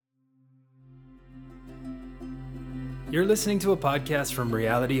You're listening to a podcast from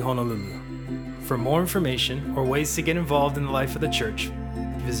Reality Honolulu. For more information or ways to get involved in the life of the church,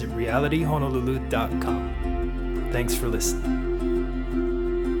 visit realityhonolulu.com. Thanks for listening.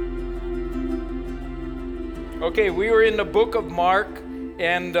 Okay, we were in the book of Mark,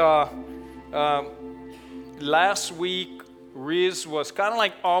 and last week Riz was kind of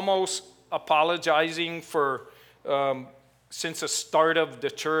like almost apologizing for since the start of the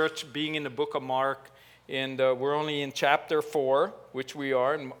church being in the book of Mark, and we're only in chapter 4, which we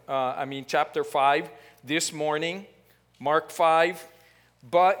are, chapter 5 this morning, Mark 5.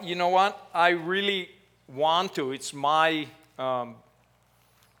 But you know what? I really want to. It's my, I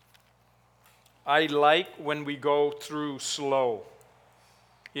like when we go through slow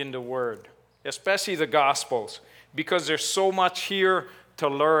in the Word, especially the Gospels, because there's so much here to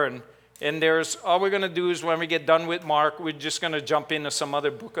learn. And all we're going to do is when we get done with Mark, we're just going to jump into some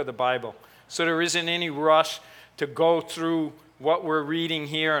other book of the Bible. So there isn't any rush to go through what we're reading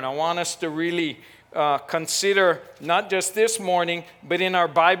here. And I want us to really consider, not just this morning, but in our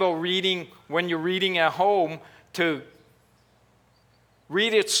Bible reading, when you're reading at home, to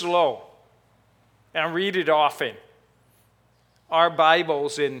read it slow and read it often. Our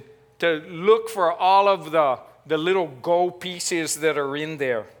Bibles, and to look for all of the little gold pieces that are in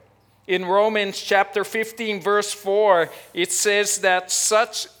there. In Romans chapter 15, verse 4, it says that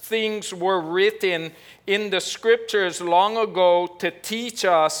such things were written in the scriptures long ago to teach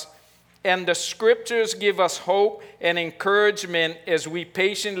us, and the scriptures give us hope and encouragement as we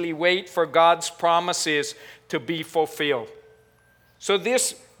patiently wait for God's promises to be fulfilled. So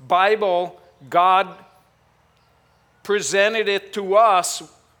this Bible, God presented it to us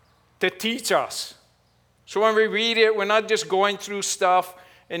to teach us. So when we read it, we're not just going through stuff.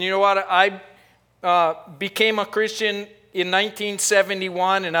 And you know what? I became a Christian in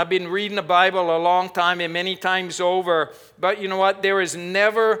 1971, and I've been reading the Bible a long time and many times over. But you know what? There is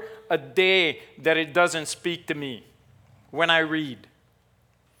never a day that it doesn't speak to me when I read.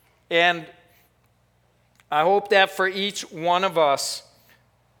 And I hope that for each one of us,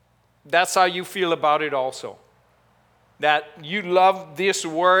 that's how you feel about it also. That you love this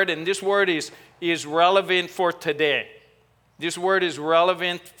word, and this word is relevant for today. This word is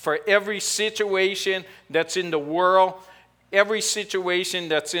relevant for every situation that's in the world, every situation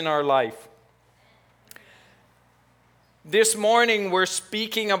that's in our life. This morning we're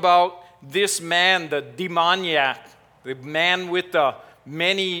speaking about this man, the demoniac, the man with the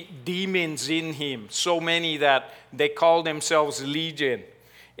many demons in him, so many that they call themselves Legion.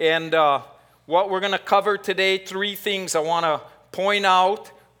 And what we're going to cover today, 3 things I want to point out.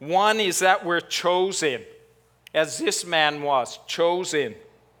 One is that we're chosen, as this man was, chosen.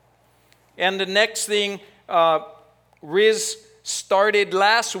 And the next thing, Riz started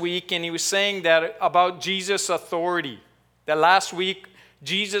last week, and he was saying that about Jesus' authority. That last week,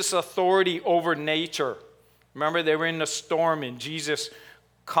 Jesus' authority over nature. Remember, they were in the storm, and Jesus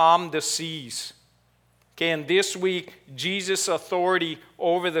calmed the seas. Okay, and this week, Jesus' authority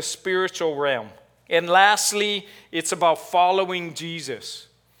over the spiritual realm. And lastly, it's about following Jesus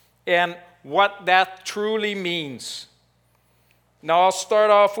and what that truly means. Now, I'll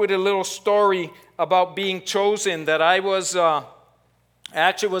start off with a little story about being chosen. That I was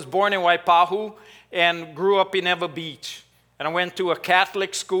born in Waipahu and grew up in Ewa Beach. And I went to a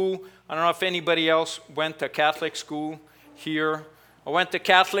Catholic school. I don't know if anybody else went to Catholic school here. I went to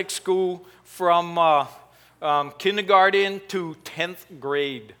Catholic school from kindergarten to 10th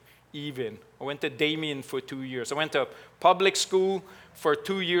grade even. I went to Damien for 2 years. I went to public school for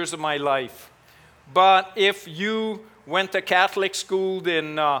 2 years of my life. But if you went to Catholic school,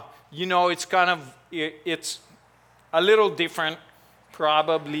 then it's a little different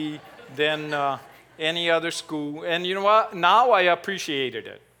probably than any other school. And you know what? Now I appreciated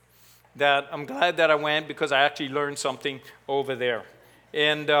it. That I'm glad that I went, because I actually learned something over there.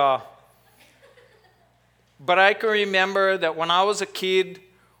 And but I can remember that when I was a kid,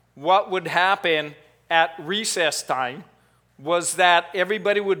 what would happen at recess time was that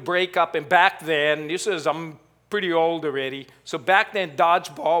everybody would break up. And back then, I'm pretty old already, so back then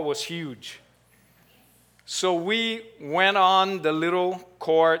dodgeball was huge. So we went on the little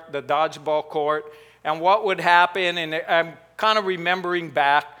court, the dodgeball court, and what would happen, and I'm kind of remembering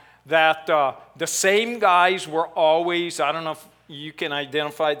back, that the same guys were always, I don't know if you can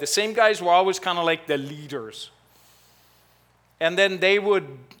identify, the same guys were always kind of like the leaders. And then they would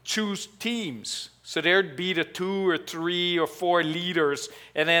choose teams. So there'd be the 2 or 3 or 4 leaders,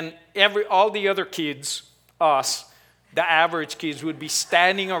 and then all the other kids, us, the average kids, would be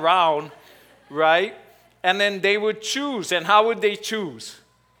standing around, right? And then they would choose. And how would they choose?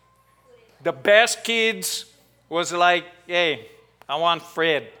 The best kids was like, hey, I want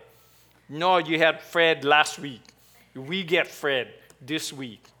Fred. No, you had Fred last week. We get Fred this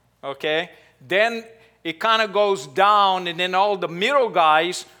week, okay? Then it kind of goes down, and then all the middle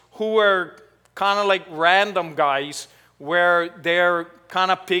guys who were kind of like random guys, where they're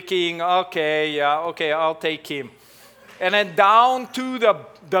kind of picking, okay, I'll take him. And then down to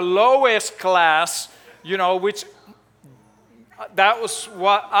the lowest class, which that was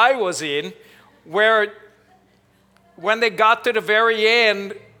what I was in, where when they got to the very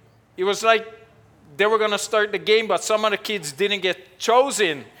end, it was like they were going to start the game, but some of the kids didn't get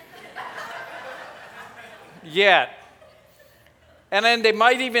chosen yet. And then they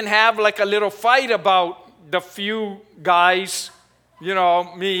might even have like a little fight about the few guys,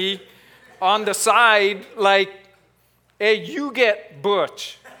 me, on the side, like, hey, you get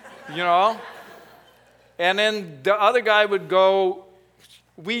Butch, And then the other guy would go,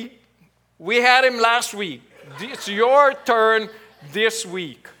 we had him last week. It's your turn this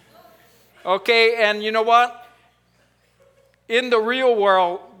week. Okay, and you know what? In the real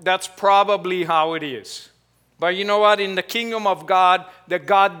world, that's probably how it is. But you know what? In the kingdom of God, that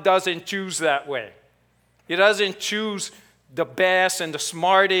God doesn't choose that way. He doesn't choose the best and the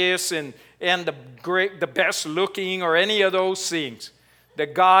smartest and the best looking or any of those things.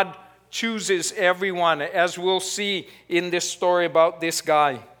 That God chooses everyone, as we'll see in this story about this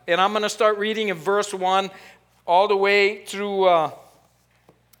guy. And I'm going to start reading in verse 1 all the way through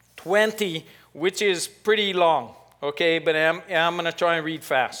 20, which is pretty long, okay? But I'm going to try and read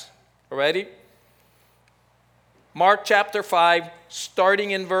fast. All ready? Mark chapter 5,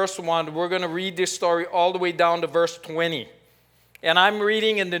 starting in verse 1. We're going to read this story all the way down to verse 20. And I'm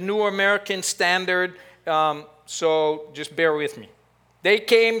reading in the New American Standard, so just bear with me. They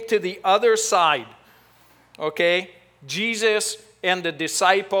came to the other side, okay? Jesus and the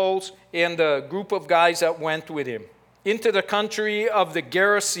disciples and the group of guys that went with him, into the country of the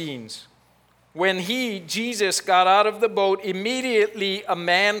Gerasenes. When Jesus, got out of the boat, immediately a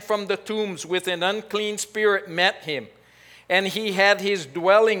man from the tombs with an unclean spirit met him, and he had his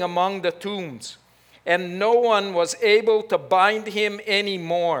dwelling among the tombs. And no one was able to bind him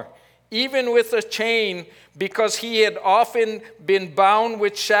anymore, even with a chain, because he had often been bound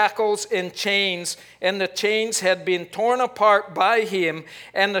with shackles and chains, and the chains had been torn apart by him,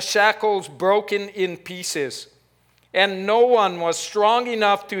 and the shackles broken in pieces. And no one was strong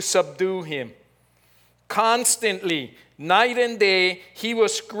enough to subdue him. Constantly, night and day, he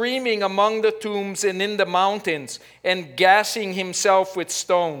was screaming among the tombs and in the mountains, and gashing himself with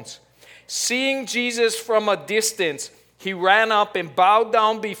stones. Seeing Jesus from a distance, he ran up and bowed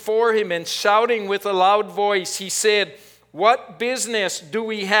down before him, and shouting with a loud voice, he said, "What business do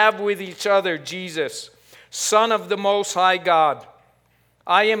we have with each other, Jesus, Son of the Most High God?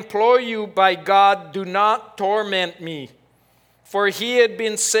 I implore you by God, do not torment me." For he had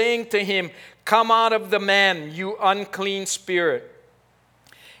been saying to him, "Come out of the man, you unclean spirit."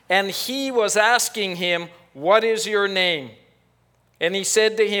 And he was asking him, "What is your name?" And he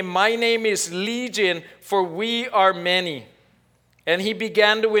said to him, "My name is Legion, for we are many." And he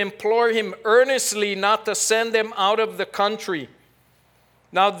began to implore him earnestly not to send them out of the country.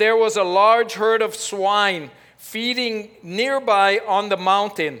 Now there was a large herd of swine feeding nearby on the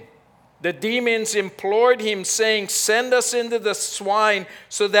mountain. The demons implored him, saying, "Send us into the swine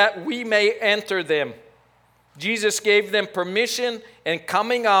so that we may enter them." Jesus gave them permission, and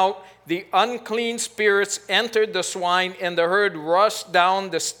coming out, the unclean spirits entered the swine, and the herd rushed down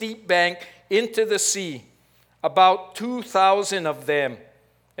the steep bank into the sea, about 2,000 of them,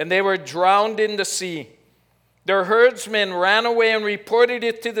 and they were drowned in the sea. Their herdsmen ran away and reported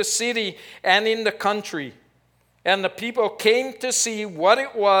it to the city and in the country. And the people came to see what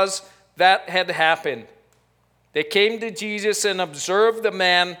it was that had happened. They came to Jesus and observed the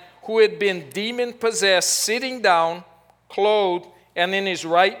man who had been demon-possessed sitting down, clothed, and in his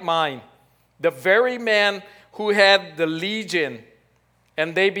right mind, the very man who had the legion,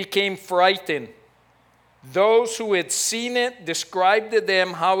 and they became frightened. Those who had seen it described to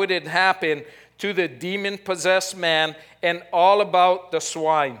them how it had happened to the demon-possessed man and all about the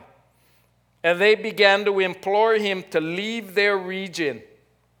swine. And they began to implore him to leave their region.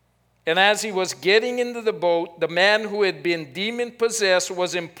 And as he was getting into the boat, the man who had been demon-possessed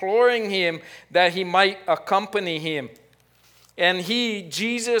was imploring him that he might accompany him. And he,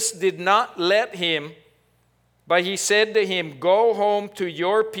 Jesus, did not let him, but he said to him, "Go home to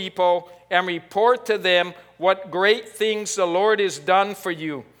your people and report to them what great things the Lord has done for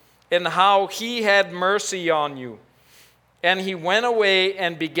you, and how he had mercy on you." And he went away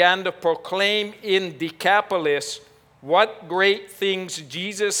and began to proclaim in Decapolis what great things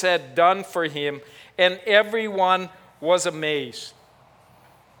Jesus had done for him, and everyone was amazed.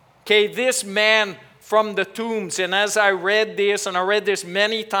 Okay, this man from the tombs, and as I read this, and I read this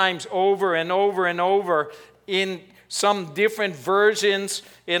many times over and over and over in some different versions,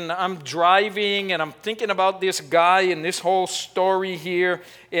 and I'm driving and I'm thinking about this guy and this whole story here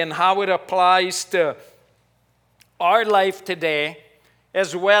and how it applies to our life today,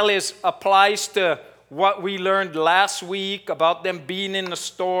 as well as applies to what we learned last week about them being in the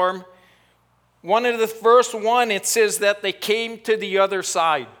storm. One of the first one, it says that they came to the other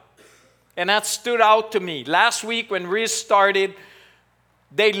side. And that stood out to me. Last week when Riz started,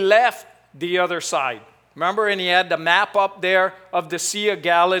 they left the other side. Remember, and he had the map up there of the Sea of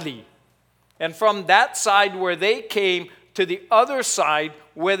Galilee. And from that side where they came to the other side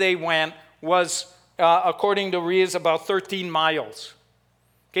where they went was, according to Riz, about 13 miles.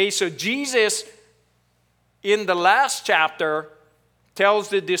 Okay, so Jesus, in the last chapter, tells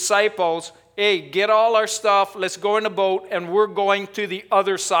the disciples, hey, get all our stuff, let's go in a boat, and we're going to the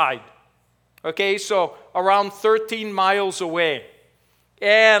other side. Okay, so around 13 miles away.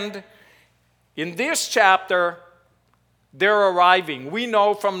 And in this chapter, they're arriving. We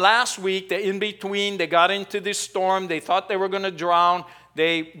know from last week that in between, they got into this storm. They thought they were going to drown.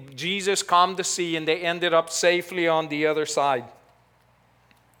 Jesus calmed the sea, and they ended up safely on the other side.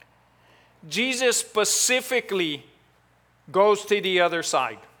 Jesus specifically goes to the other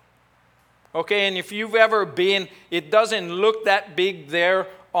side. Okay, and if you've ever been, it doesn't look that big there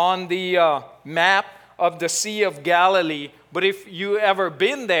on the map of the Sea of Galilee, but if you ever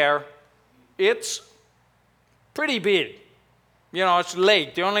been there, it's pretty big. You know, it's a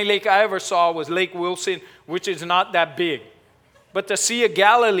lake. The only lake I ever saw was Lake Wilson, which is not that big. But the Sea of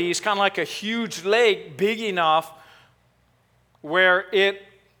Galilee is kind of like a huge lake, big enough where it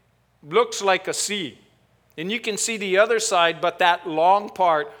looks like a sea. And you can see the other side, but that long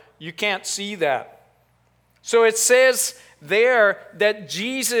part, you can't see that. So it says there that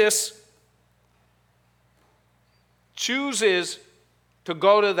Jesus chooses to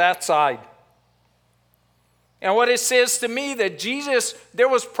go to that side. And what it says to me that Jesus, there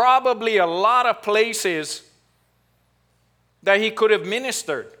was probably a lot of places that he could have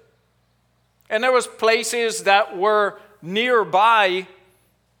ministered. And there was places that were nearby,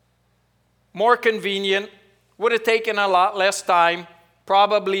 more convenient, would have taken a lot less time,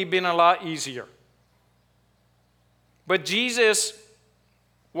 probably been a lot easier. But Jesus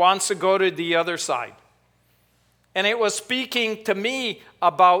wants to go to the other side. And it was speaking to me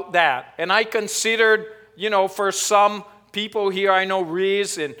about that. And I considered, for some people here, I know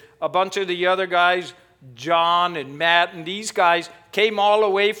Riz and a bunch of the other guys, John and Matt, and these guys came all the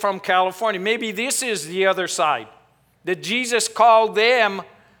way from California. Maybe this is the other side. That Jesus called them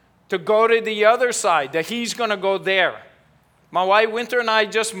to go to the other side, that he's going to go there. My wife Winter and I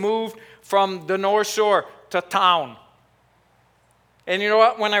just moved from the North Shore to town. And you know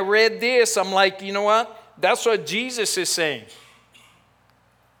what? When I read this, I'm like, you know what? That's what Jesus is saying.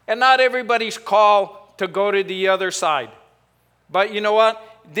 And not everybody's called to go to the other side. But you know what?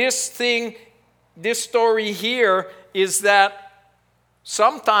 This story here is that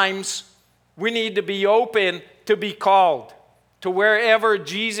sometimes we need to be open to be called to wherever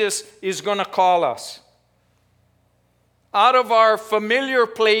Jesus is going to call us. Out of our familiar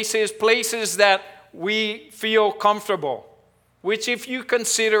places that we feel comfortable. Which if you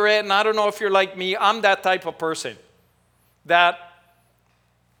consider it, and I don't know if you're like me, I'm that type of person. That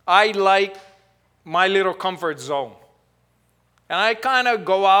I like my little comfort zone. And I kind of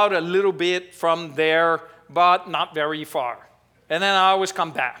go out a little bit from there, but not very far. And then I always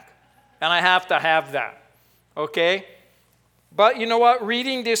come back. And I have to have that. Okay? But you know what?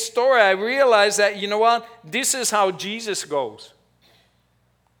 Reading this story, I realized that, you know what? This is how Jesus goes.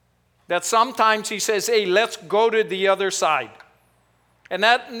 That sometimes he says, hey, let's go to the other side. And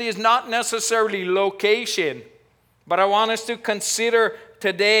that is not necessarily location, but I want us to consider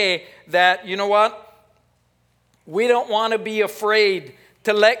today that, you know what? We don't want to be afraid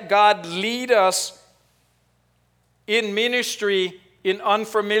to let God lead us in ministry in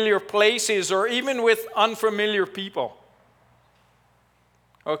unfamiliar places or even with unfamiliar people.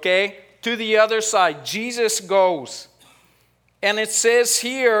 Okay? To the other side, Jesus goes. And it says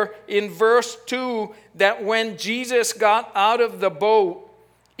here in verse 2 that when Jesus got out of the boat,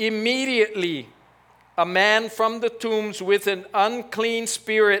 immediately a man from the tombs with an unclean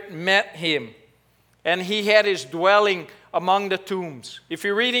spirit met him. And he had his dwelling among the tombs. If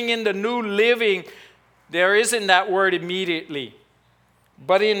you're reading in the New Living, there isn't that word immediately.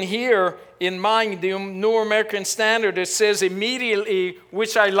 But in here, in mine, the New American Standard, it says immediately,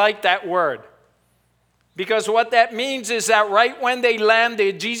 which I like that word. Because what that means is that right when they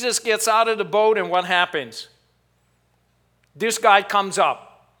landed, Jesus gets out of the boat, and what happens? This guy comes up.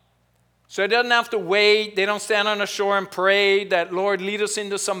 So he doesn't have to wait. They don't stand on the shore and pray that, Lord, lead us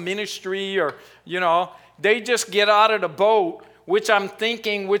into some ministry or, They just get out of the boat, which I'm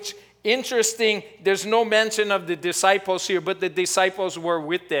thinking, which interesting, there's no mention of the disciples here, but the disciples were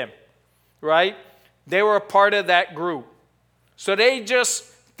with them, right? They were a part of that group. So they just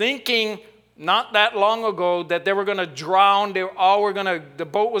thinking not that long ago that they were going to drown. The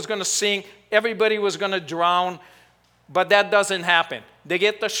boat was going to sink. Everybody was going to drown. But that doesn't happen. They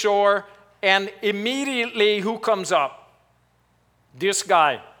get to shore, and immediately who comes up? This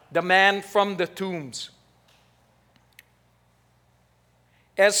guy, the man from the tombs.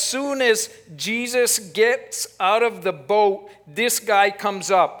 As soon as Jesus gets out of the boat, this guy comes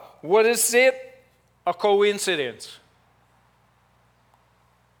up. What is it? A coincidence.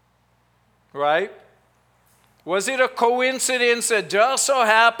 Right? Was it a coincidence that just so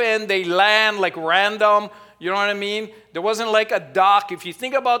happened they land like random? You know what I mean? There wasn't like a dock. If you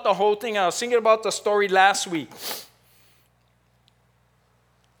think about the whole thing, I was thinking about the story last week.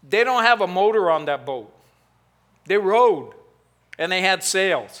 They don't have a motor on that boat. They rowed, and they had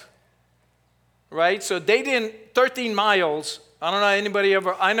sails. Right? So they didn't, 13 miles, I don't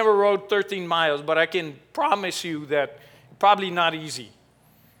know I never rowed 13 miles, but I can promise you that probably not easy.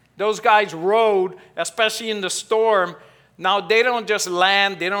 Those guys rowed, especially in the storm. Now, they don't just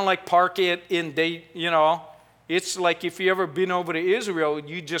land. They don't like park it in, It's like if you ever been over to Israel,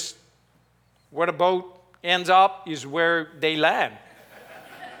 where the boat ends up is where they land.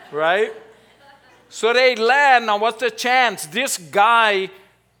 Right? So they land. Now, what's the chance? This guy,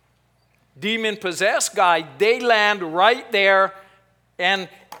 demon-possessed guy, they land right there. And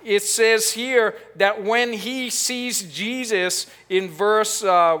it says here that when he sees Jesus in verse,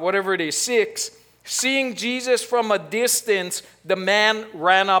 6, seeing Jesus from a distance, the man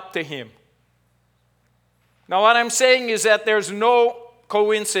ran up to him. Now what I'm saying is that there's no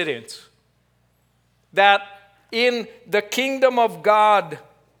coincidence. That in the kingdom of God,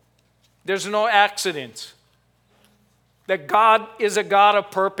 there's no accidents. That God is a God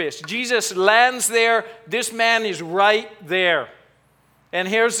of purpose. Jesus lands there. This man is right there. And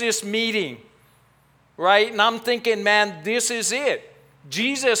here's this meeting, right? And I'm thinking, man, this is it.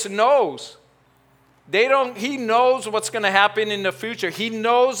 Jesus knows. He knows what's going to happen in the future. He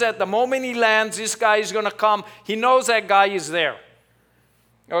knows that the moment he lands, this guy is going to come. He knows that guy is there.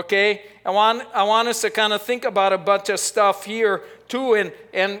 Okay? I want us to kind of think about a bunch of stuff here too.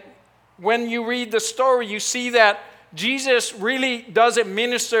 And when you read the story, you see that Jesus really doesn't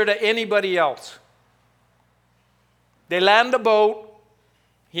minister to anybody else. They land the boat.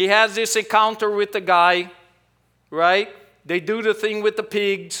 He has this encounter with the guy, right? They do the thing with the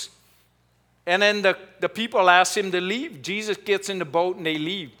pigs. And then the people ask him to leave. Jesus gets in the boat and they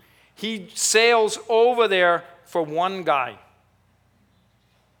leave. He sails over there for one guy.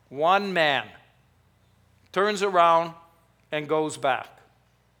 One man. Turns around and goes back.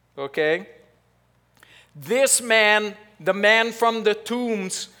 Okay? This man, the man from the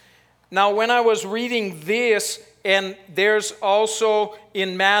tombs. Now when I was reading this, and there's also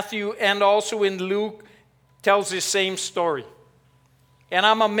in Matthew and also in Luke, tells the same story. And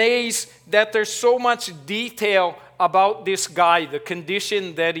I'm amazed that there's so much detail about this guy, the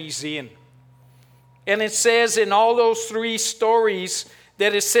condition that he's in. And it says in all those three stories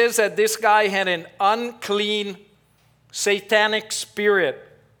that it says that this guy had an unclean, satanic spirit.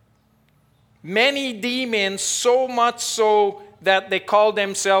 Many demons, so much so that they call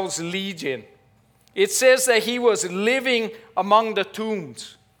themselves Legion. It says that he was living among the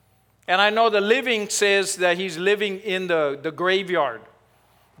tombs. And I know the living says that he's living in the graveyard.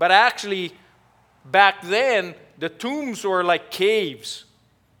 But actually, back then, the tombs were like caves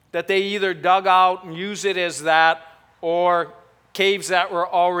that they either dug out and used it as that, or caves that were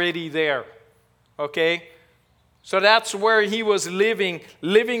already there. Okay? So that's where he was living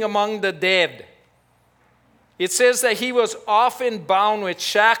among the dead. It says that he was often bound with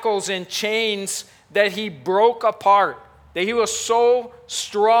shackles and chains that he broke apart. That he was so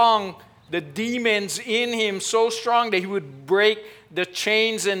strong, the demons in him so strong that he would break the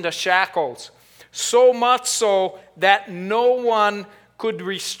chains and the shackles. So much so that no one could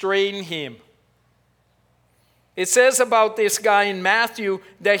restrain him. It says about this guy in Matthew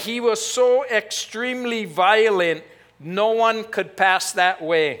that he was so extremely violent, no one could pass that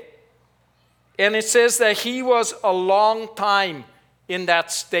way. And it says that he was a long time in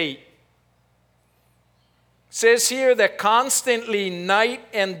that state. It says here that constantly, night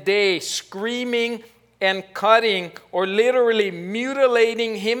and day, screaming and cutting, or literally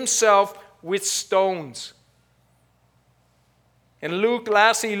mutilating himself with stones. And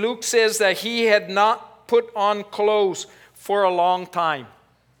lastly, Luke says that he had not put on clothes for a long time.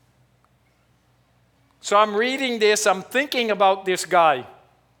 So I'm reading this, I'm thinking about this guy,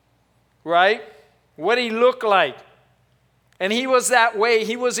 right? What he looked like. And he was that way.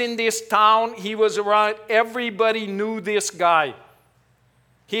 He was in this town. He was around. Everybody knew this guy.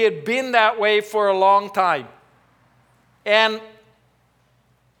 He had been that way for a long time. And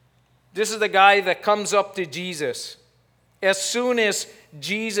this is the guy that comes up to Jesus as soon as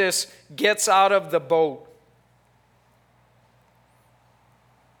Jesus gets out of the boat.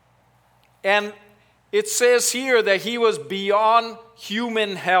 And it says here that he was beyond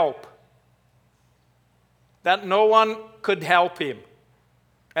human help, that no one could help him.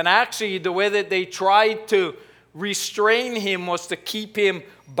 And actually, the way that they tried to restrain him was to keep him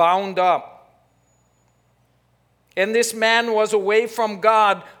bound up. And this man was away from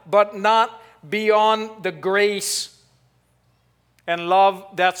God, but not beyond the grace and love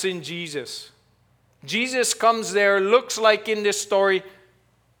that's in Jesus. Jesus comes there, looks like in this story,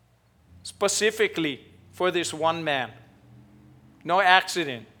 specifically for this one man. No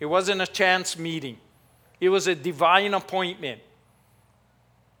accident. It wasn't a chance meeting. It was a divine appointment.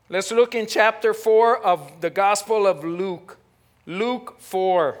 Let's look in chapter 4 of the Gospel of Luke. Luke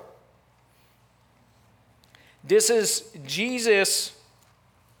 4. This is Jesus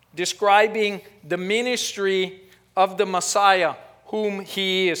describing the ministry of the Messiah, whom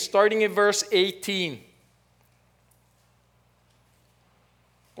he is. Starting in verse 18.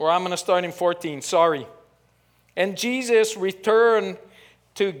 Or I'm going to start in 14, sorry. And Jesus returned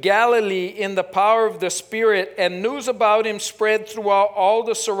to Galilee in the power of the Spirit, and news about him spread throughout all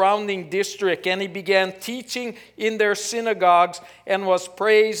the surrounding district. And he began teaching in their synagogues and was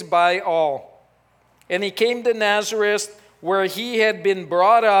praised by all. And he came to Nazareth, where he had been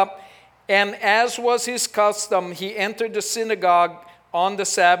brought up, and as was his custom, he entered the synagogue on the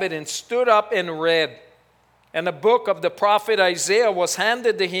Sabbath and stood up and read. And the book of the prophet Isaiah was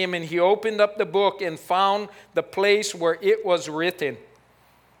handed to him, and he opened up the book and found the place where it was written,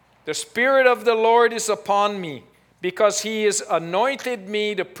 "The Spirit of the Lord is upon me, because he has anointed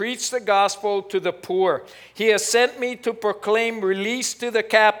me to preach the gospel to the poor. He has sent me to proclaim release to the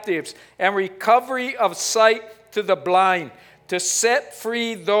captives and recovery of sight to the blind, to set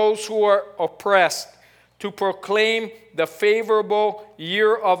free those who are oppressed, to proclaim the favorable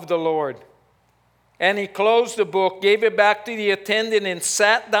year of the Lord." And he closed the book, gave it back to the attendant, and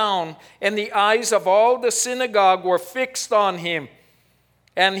sat down, and the eyes of all the synagogue were fixed on him.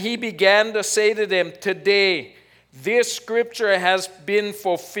 And he began to say to them, "Today, this scripture has been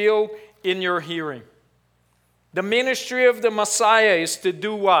fulfilled in your hearing." The ministry of the Messiah is to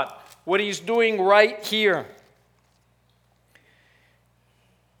do what? What he's doing right here.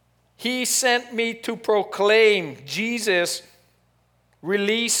 He sent me to proclaim, Jesus,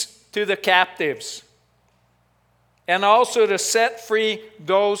 release to the captives, and also to set free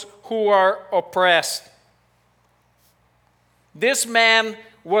those who are oppressed. This man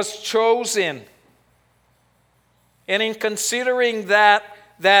was chosen. And in considering that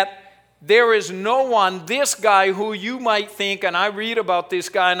there is no one, this guy who you might think, and I read about this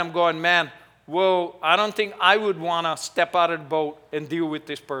guy and I'm going, man, well, I don't think I would want to step out of the boat and deal with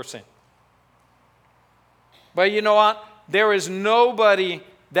this person. But you know what? There is nobody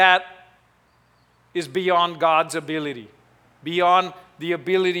that is beyond God's ability, beyond the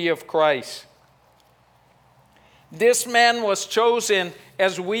ability of Christ. This man was chosen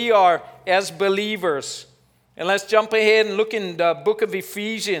as we are, as believers. And let's jump ahead and look in the book of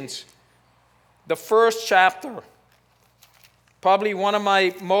Ephesians, the first chapter. Probably one of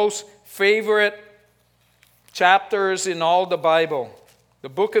my most favorite chapters in all the Bible. The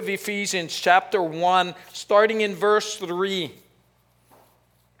book of Ephesians, chapter 1, starting in verse 3.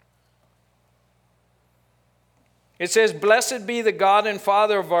 It says, "Blessed be the God and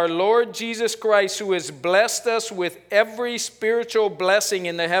Father of our Lord Jesus Christ, who has blessed us with every spiritual blessing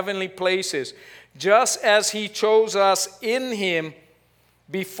in the heavenly places, just as he chose us in him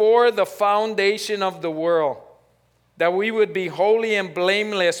before the foundation of the world, that we would be holy and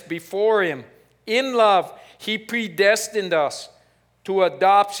blameless before him. In love, he predestined us to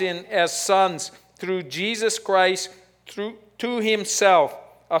adoption as sons through Jesus Christ to himself,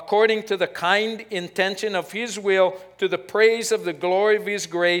 according to the kind intention of his will, to the praise of the glory of his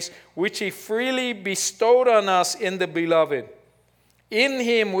grace, which he freely bestowed on us in the Beloved. In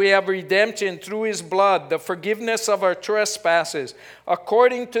him we have redemption through his blood, the forgiveness of our trespasses,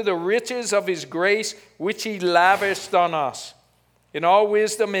 according to the riches of his grace, which he lavished on us. In all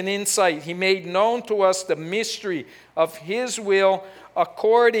wisdom and insight, he made known to us the mystery of his will,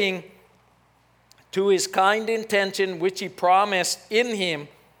 according to his kind intention which he promised in him,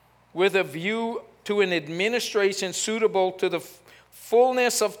 with a view to an administration suitable to the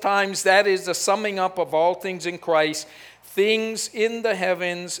fullness of times, that is, the summing up of all things in Christ, things in the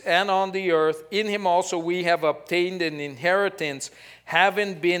heavens and on the earth. In him also we have obtained an inheritance,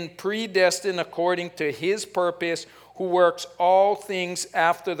 having been predestined according to his purpose, who works all things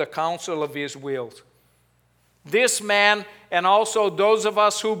after the counsel of his will. This man, and also those of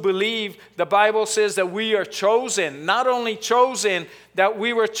us who believe, the Bible says that we are chosen. Not only chosen, that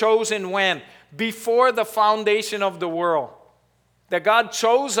we were chosen when? Before the foundation of the world. That God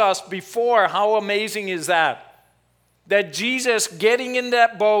chose us before. How amazing is that? That Jesus getting in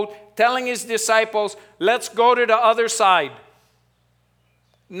that boat, telling his disciples, let's go to the other side.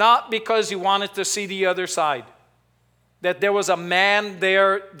 Not because he wanted to see the other side. That there was a man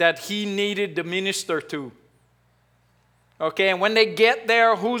there that he needed to minister to. Okay, and when they get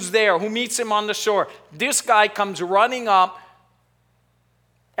there, who's there? Who meets him on the shore? This guy comes running up.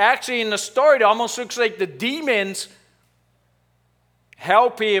 Actually, in the story, it almost looks like the demons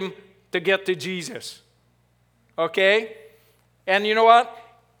help him to get to Jesus. Okay? And you know what?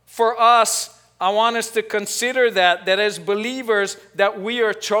 For us, I want us to consider that as believers, that we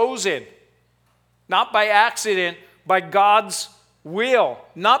are chosen. Not by accident, by God's will.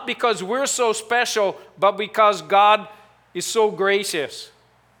 Not because we're so special, but because God is so gracious.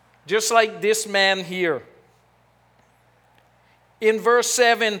 Just like this man here. In verse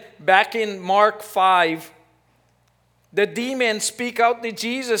 7, back in Mark 5, the demons speak out to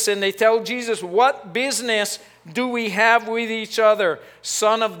Jesus and they tell Jesus, what business do we have with each other,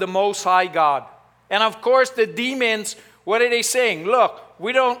 Son of the Most High God? And of course the demons, what are they saying? Look,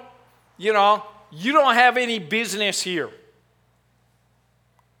 you don't have any business here.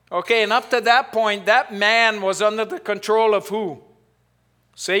 Okay, and up to that point, that man was under the control of who?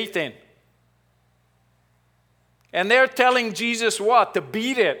 Satan. And they're telling Jesus what? To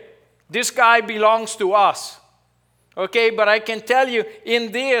beat it. This guy belongs to us. Okay, but I can tell you,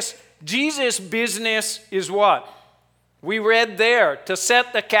 in this, Jesus' business is what? We read there, to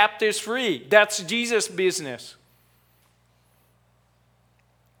set the captives free. That's Jesus' business.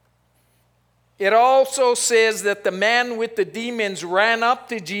 It also says that the man with the demons ran up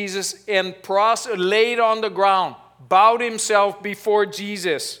to Jesus and laid on the ground, bowed himself before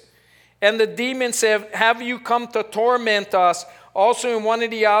Jesus. And the demon said, have you come to torment us? Also in one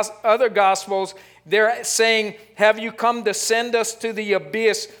of the other Gospels, they're saying, have you come to send us to the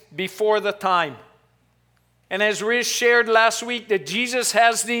abyss before the time? And as Riz shared last week, that Jesus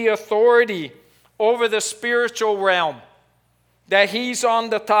has the authority over the spiritual realm. That he's on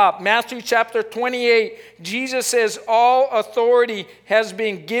the top. Matthew chapter 28, Jesus says, all authority has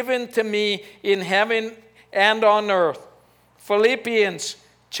been given to me in heaven and on earth. Philippians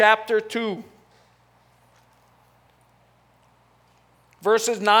chapter 2,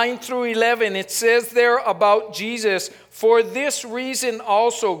 verses 9 through 11, it says there about Jesus, for this reason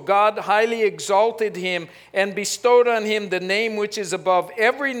also God highly exalted him and bestowed on him the name which is above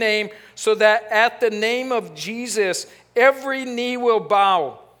every name, so that at the name of Jesus every knee will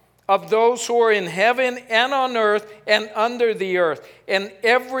bow, of those who are in heaven and on earth and under the earth, and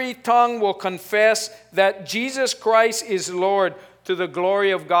every tongue will confess that Jesus Christ is Lord, to the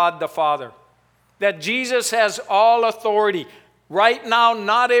glory of God the Father. That Jesus has all authority. Right now,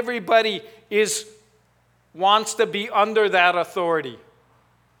 not everybody wants to be under that authority.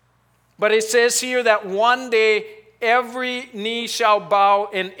 But it says here that one day every knee shall bow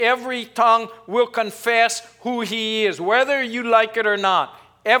and every tongue will confess who he is. Whether you like it or not,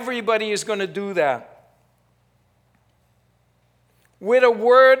 everybody is going to do that. With a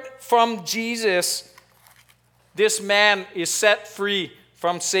word from Jesus, this man is set free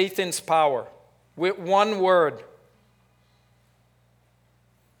from Satan's power. With one word.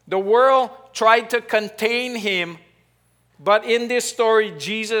 The world tried to contain him, but in this story,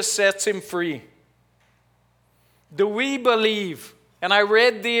 Jesus sets him free. Do we believe? And I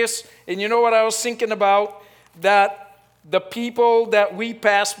read this, and you know what I was thinking about? That the people that we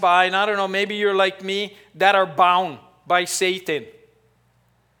pass by, and I don't know, maybe you're like me, that are bound by Satan.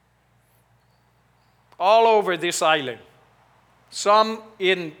 All over this island. Some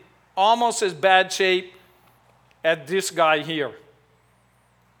in almost as bad shape as this guy here.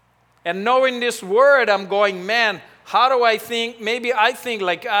 And knowing this word, I'm going, man, how do I think? Maybe I think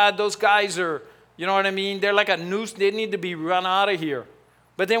like, those guys are, you know what I mean? They're like a noose. They need to be run out of here.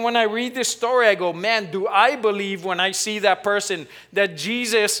 But then when I read this story, I go, man, do I believe when I see that person that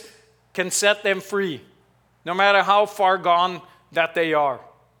Jesus can set them free, no matter how far gone that they are.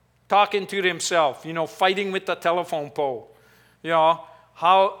 Talking to themselves, fighting with the telephone pole.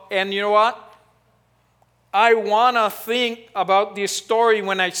 And you know what? I want to think about this story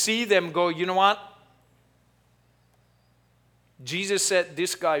when I see them go, you know what? Jesus set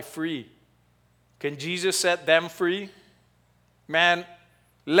this guy free. Can Jesus set them free? Man,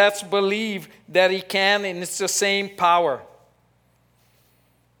 let's believe that he can, and it's the same power.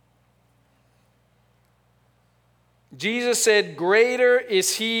 Jesus said, greater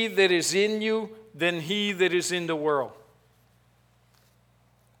is he that is in you than he that is in the world.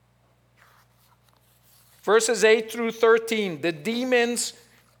 Verses 8 through 13, the demons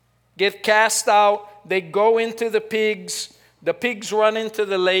get cast out, they go into the pigs run into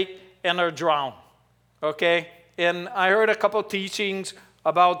the lake and are drowned. Okay? And I heard a couple teachings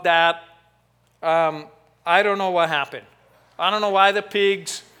about that. I don't know what happened. I don't know why the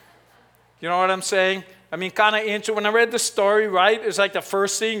pigs, you know what I'm saying? I mean, kind of interesting. When I read the story, right, it's like the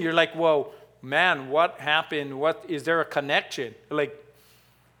first thing, you're like, whoa, man, what happened? What, is there a connection? Like,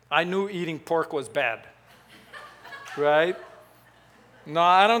 I knew eating pork was bad. Right? No,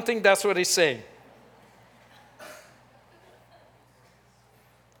 I don't think that's what he's saying.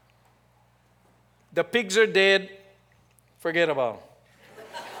 The pigs are dead. Forget about them.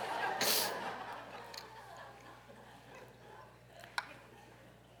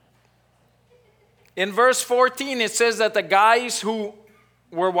 In verse 14, it says that the guys who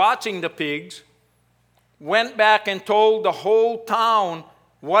were watching the pigs went back and told the whole town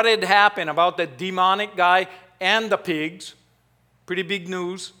what had happened about the demonic guy and the pigs. Pretty big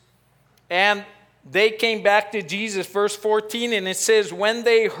news. And they came back to Jesus, verse 14, and it says, when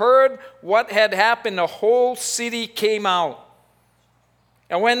they heard what had happened, the whole city came out.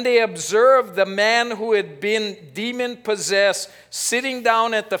 And when they observed the man who had been demon-possessed sitting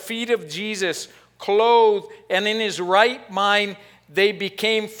down at the feet of Jesus, clothed and in his right mind, they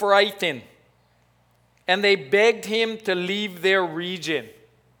became frightened. And they begged him to leave their region.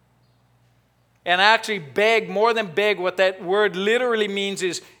 And actually beg, more than beg, what that word literally means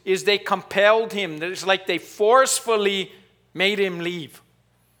is they compelled him. It's like they forcefully made him leave.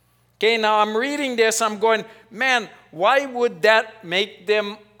 Okay, now I'm reading this, I'm going, man, why would that make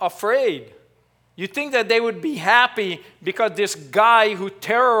them afraid? You think that they would be happy because this guy who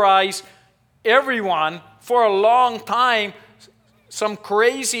terrorized everyone for a long time, some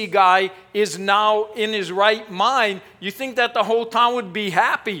crazy guy, is now in his right mind. You think that the whole town would be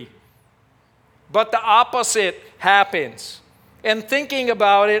happy. But the opposite happens. And thinking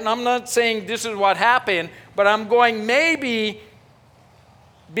about it, and I'm not saying this is what happened, but I'm going, maybe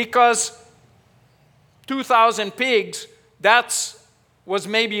because 2,000 pigs, was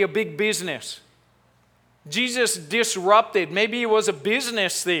maybe a big business. Jesus disrupted. Maybe it was a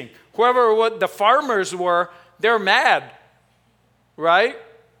business thing. Whoever what the farmers were, they're mad. Right?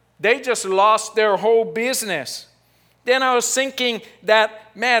 They just lost their whole business. Then I was thinking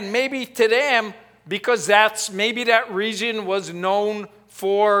that, man, maybe to them, because maybe that region was known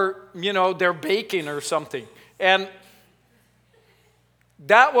for, their bacon or something. And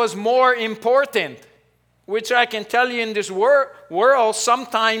that was more important, which I can tell you in this world,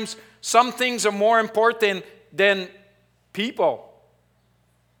 sometimes some things are more important than people.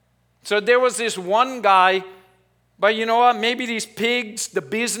 So there was this one guy, but you know what? Maybe these pigs, the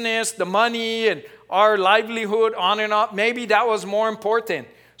business, the money, and our livelihood, on and on, maybe that was more important.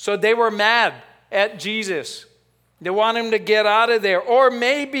 So they were mad at Jesus. They want him to get out of there. Or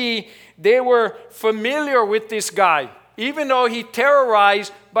maybe they were familiar with this guy, even though he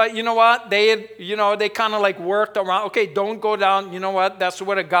terrorized, but you know what? They had, they kind of like worked around. Okay, don't go down. You know what? That's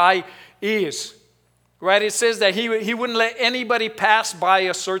what a guy is. Right? It says that he wouldn't let anybody pass by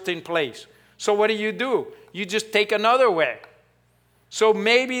a certain place. So what do? You just take another way. So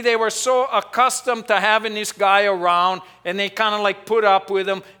maybe they were so accustomed to having this guy around, and they kind of like put up with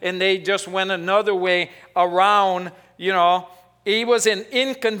him, and they just went another way around. He was an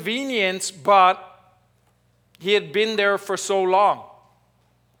inconvenience, but he had been there for so long.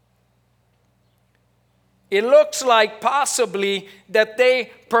 It looks like possibly that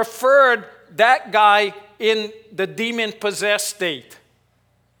they preferred that guy in the demon-possessed state.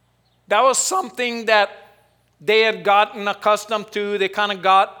 That was something that they had gotten accustomed to. They kind of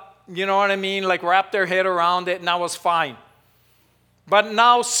got, like wrapped their head around it, and that was fine. But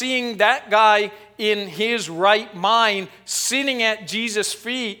now seeing that guy in his right mind sitting at Jesus'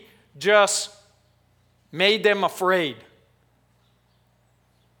 feet just made them afraid.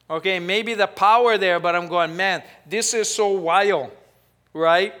 Okay, maybe the power there, but I'm going, man, this is so wild,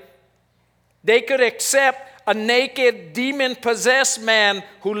 right? They could accept a naked, demon-possessed man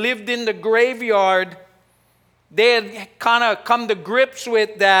who lived in the graveyard. They had kind of come to grips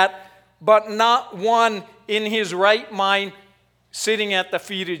with that, but not one in his right mind sitting at the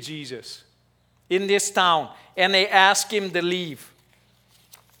feet of Jesus. in this town, and they ask him to leave.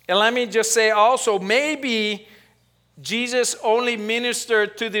 And let me just say also, maybe Jesus only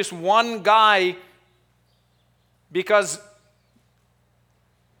ministered to this one guy because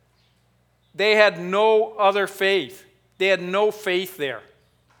they had no other faith. They had no faith there.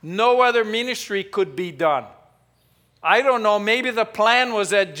 No other ministry could be done. I don't know, maybe the plan was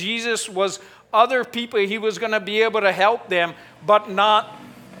that Jesus was other people, he was going to be able to help them, but not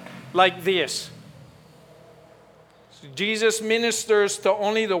like this. So Jesus ministers to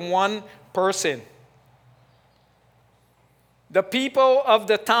only the one person. The people of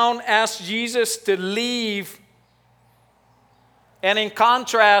the town asked Jesus to leave. And in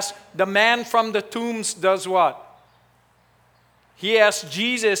contrast, the man from the tombs does what? He asks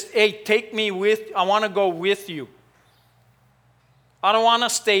Jesus, hey, take me I want to go with you. I don't want to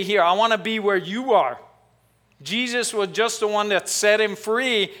stay here. I want to be where you are. Jesus was just the one that set him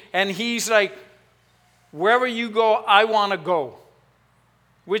free. And he's like, wherever you go, I want to go.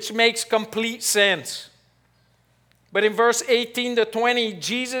 Which makes complete sense. But in verse 18 to 20,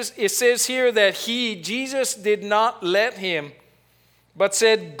 it says here that Jesus did not let him, but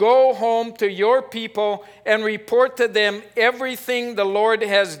said, go home to your people and report to them everything the Lord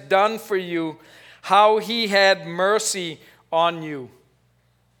has done for you, how he had mercy on you.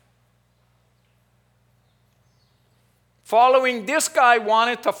 Following, this guy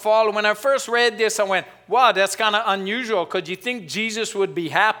wanted to follow. When I first read this, I went, wow, that's kind of unusual, because you think Jesus would be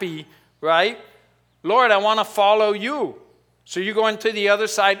happy, right? Lord, I want to follow you. So you're going to the other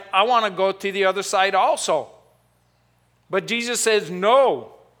side. I want to go to the other side also. But Jesus says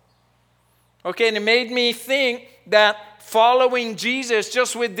no. Okay, and it made me think that following Jesus,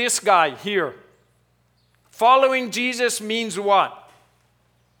 just with this guy here, following Jesus means what?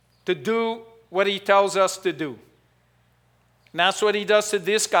 To do what he tells us to do. And that's what he does to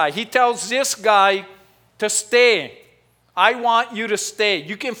this guy. He tells this guy to stay. I want you to stay.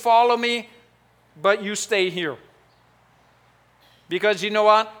 You can follow me, but you stay here. Because you know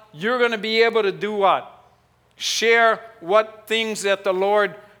what? You're going to be able to do what? Share what things that the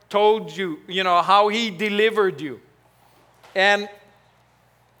Lord told you, how he delivered you. And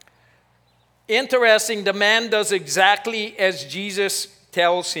interesting, the man does exactly as Jesus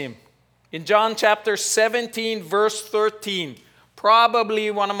tells him. In John chapter 17, verse 13,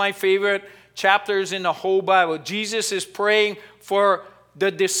 probably one of my favorite chapters in the whole Bible. Jesus is praying for the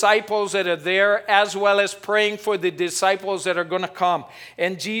disciples that are there, as well as praying for the disciples that are going to come.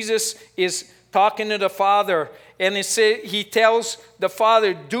 And Jesus is talking to the Father, and he tells the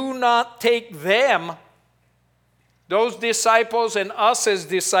Father, do not take them, those disciples and us as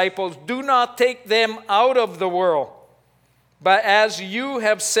disciples, do not take them out of the world. But as you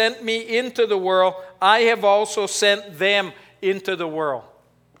have sent me into the world, I have also sent them into the world.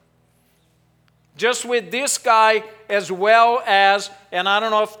 Just with this guy, as well as, and I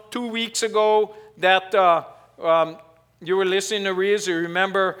don't know if 2 weeks ago that you were listening to Riz, you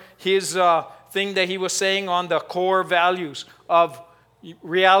remember his thing that he was saying on the core values of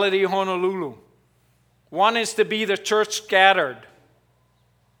Reality Honolulu. One is to be the church scattered.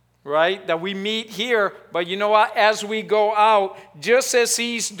 Right? That we meet here, but you know what? As we go out, just as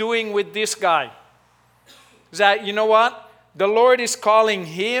he's doing with this guy, is that, you know what? The Lord is calling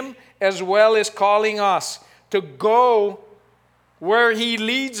him as well as calling us to go where he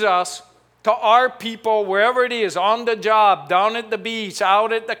leads us, to our people, wherever it is, on the job, down at the beach,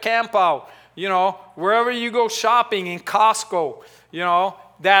 out at the camp out, wherever you go shopping, in Costco,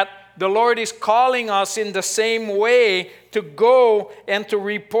 that the Lord is calling us in the same way to go and to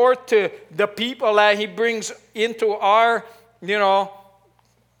report to the people that he brings into our,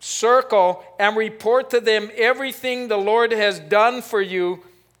 circle, and report to them everything the Lord has done for you,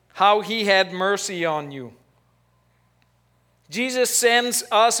 how he had mercy on you. Jesus sends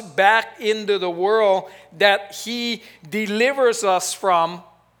us back into the world that he delivers us from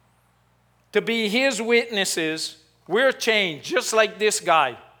to be his witnesses. We're changed, just like this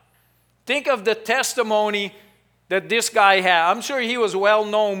guy. Think of the testimony that this guy had. I'm sure he was well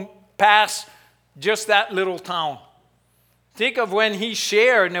known past just that little town. Think of when he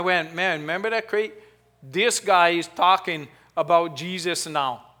shared and they went, man, remember that crate? This guy is talking about Jesus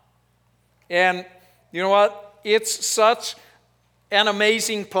now. And you know what? It's such an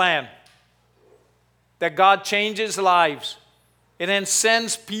amazing plan that God changes lives and then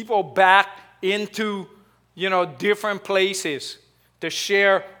sends people back into, different places to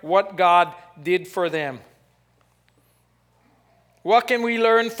share what God did for them. What can we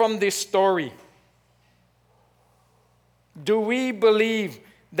learn from this story? Do we believe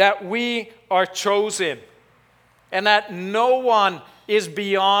that we are chosen and that no one is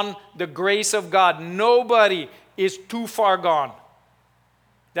beyond the grace of God. Nobody is too far gone.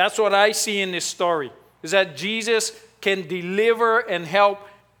 That's what I see in this story, is that Jesus can deliver and help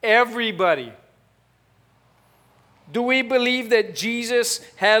everybody. Do we believe that Jesus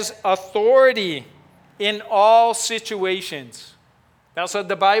has authority in all situations? That's what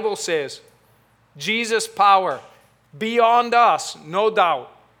the Bible says. Jesus' power beyond us, no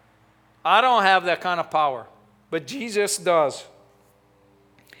doubt. I don't have that kind of power, but Jesus does.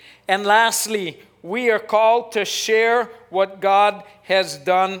 And lastly, we are called to share what God has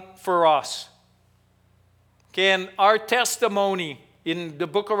done for us. Okay, and our testimony in the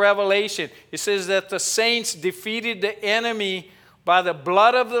book of Revelation, it says that the saints defeated the enemy by the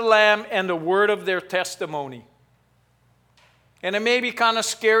blood of the Lamb and the word of their testimony. And it may be kind of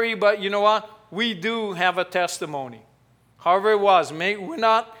scary, but you know what? We do have a testimony. However it was, we're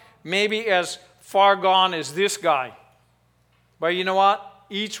not maybe as far gone as this guy. But you know what?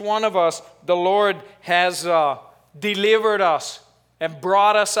 Each one of us, the Lord has delivered us and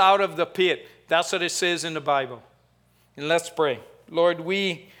brought us out of the pit. That's what it says in the Bible. And let's pray. Lord,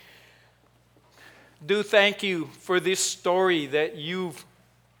 we do thank you for this story that you've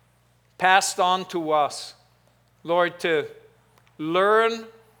passed on to us. Lord, to learn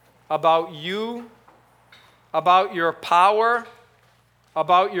about you, about your power,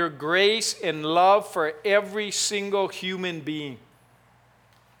 about your grace and love for every single human being.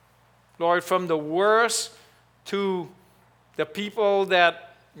 Lord, from the worst to the people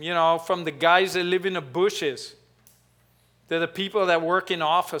that, from the guys that live in the bushes to the people that work in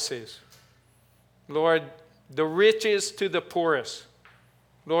offices. Lord, the richest to the poorest.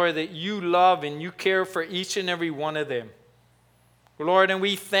 Lord, that you love and you care for each and every one of them. Lord, and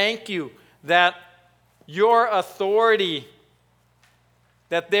we thank you that your authority,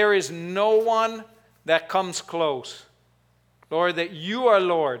 that there is no one that comes close. Lord, that you are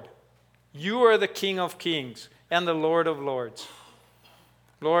Lord. You are the King of Kings and the Lord of Lords.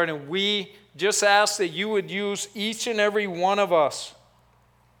 Lord, and we just ask that you would use each and every one of us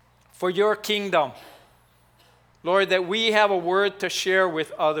for your kingdom. Lord, that we have a word to share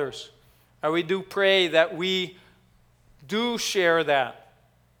with others. And we do pray that we do share that,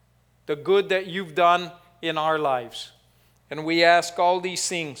 the good that you've done in our lives. And we ask all these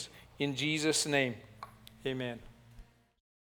things in Jesus' name. Amen.